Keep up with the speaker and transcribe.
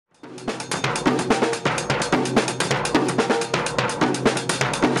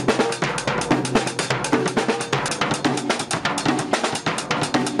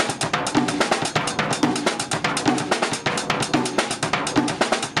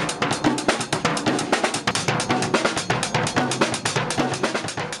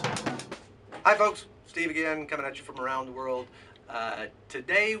Hi folks, Steve again, coming at you from around the world.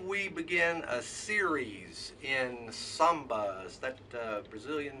 Today we begin a series in sambas, that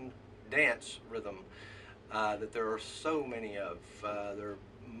Brazilian dance rhythm that there are so many of. There are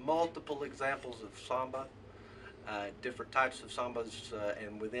multiple examples of samba, different types of sambas,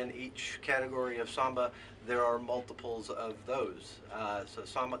 and within each category of samba there are multiples of those. So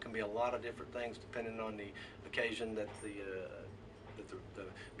samba can be a lot of different things depending on the occasion that the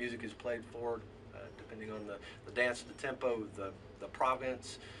music is played for, depending on the dance, the tempo, the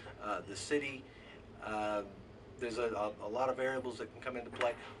province, the city. There's a lot of variables that can come into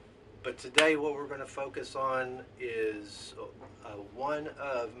play. But today what we're going to focus on is one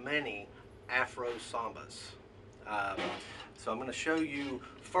of many Afro Sambas. So I'm going to show you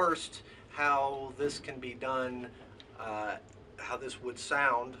first how this can be done, how this would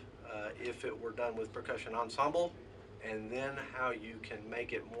sound if it were done with percussion ensemble, and then how you can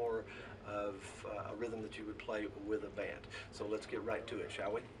make it more of a rhythm that you would play with a band. So let's get right to it,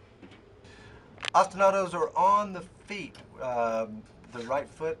 shall we? Ostinatos are on the feet. The right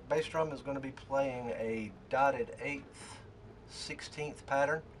foot bass drum is going to be playing a dotted 8th, 16th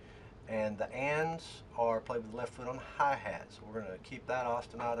pattern, and the ands are played with the left foot on hi-hat. So we're going to keep that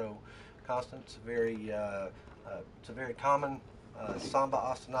ostinato constant. It's a very common samba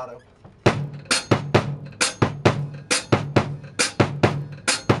ostinato.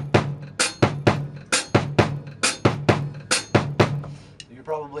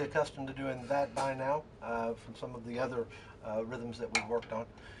 You're probably accustomed to doing that by now from some of the other rhythms that we've worked on.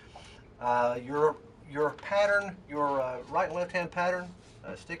 Your pattern, your right and left hand pattern,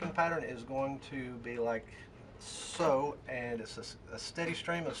 sticking pattern is going to be like so, and it's a steady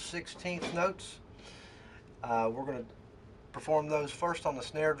stream of 16th notes. We're going to perform those first on the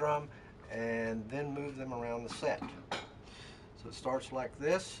snare drum and then move them around the set. So it starts like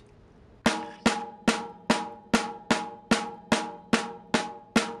this.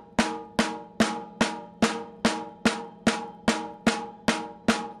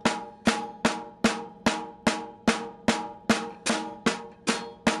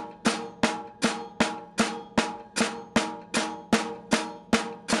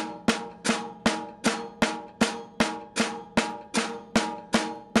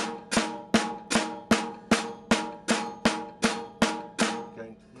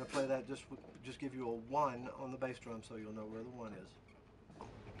 Play that, just give you a 1 on the bass drum so you'll know where the 1 is.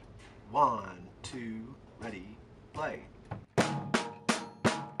 1, 2, ready, play.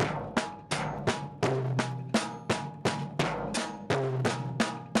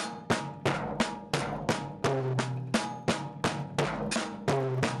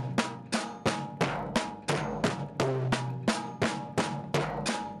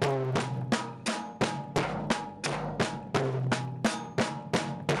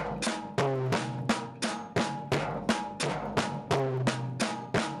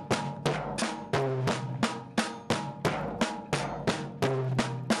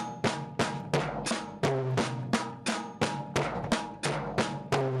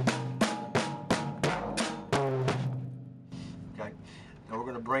 Now we're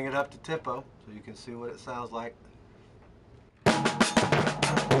going to bring it up to tempo so you can see what it sounds like.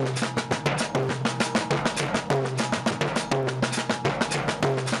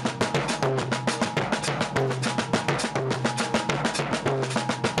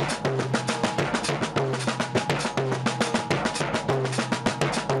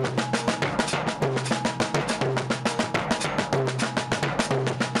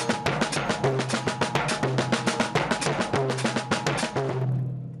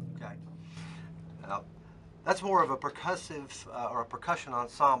 That's more of a percussive or a percussion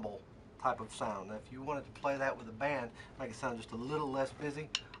ensemble type of sound. Now, if you wanted to play that with a band, make it sound just a little less busy,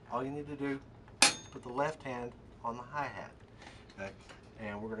 all you need to do is put the left hand on the hi-hat. Okay?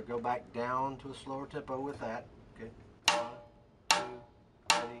 And we're going to go back down to a slower tempo with that. Okay? 1, 2,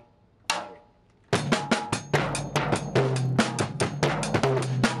 ready, play.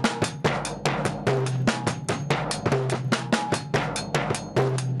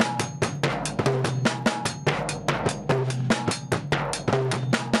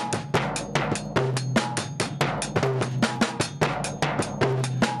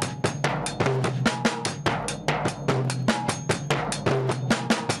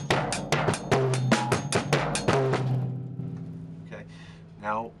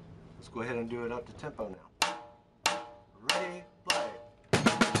 Now, let's go ahead and do it up to tempo now. Ready, play.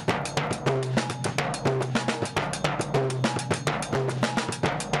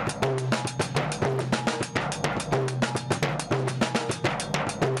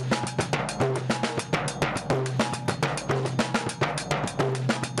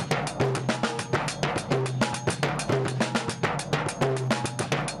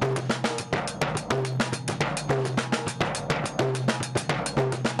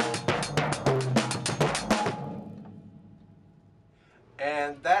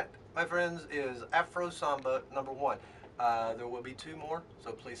 Afro Samba #1. There will be 2 more,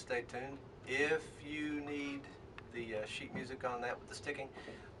 so please stay tuned. If you need the sheet music on that with the sticking,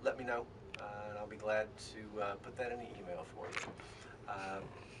 let me know, and I'll be glad to put that in the email for you.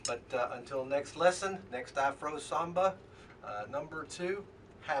 But until next lesson, next Afro Samba #2,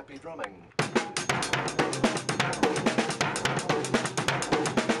 happy drumming.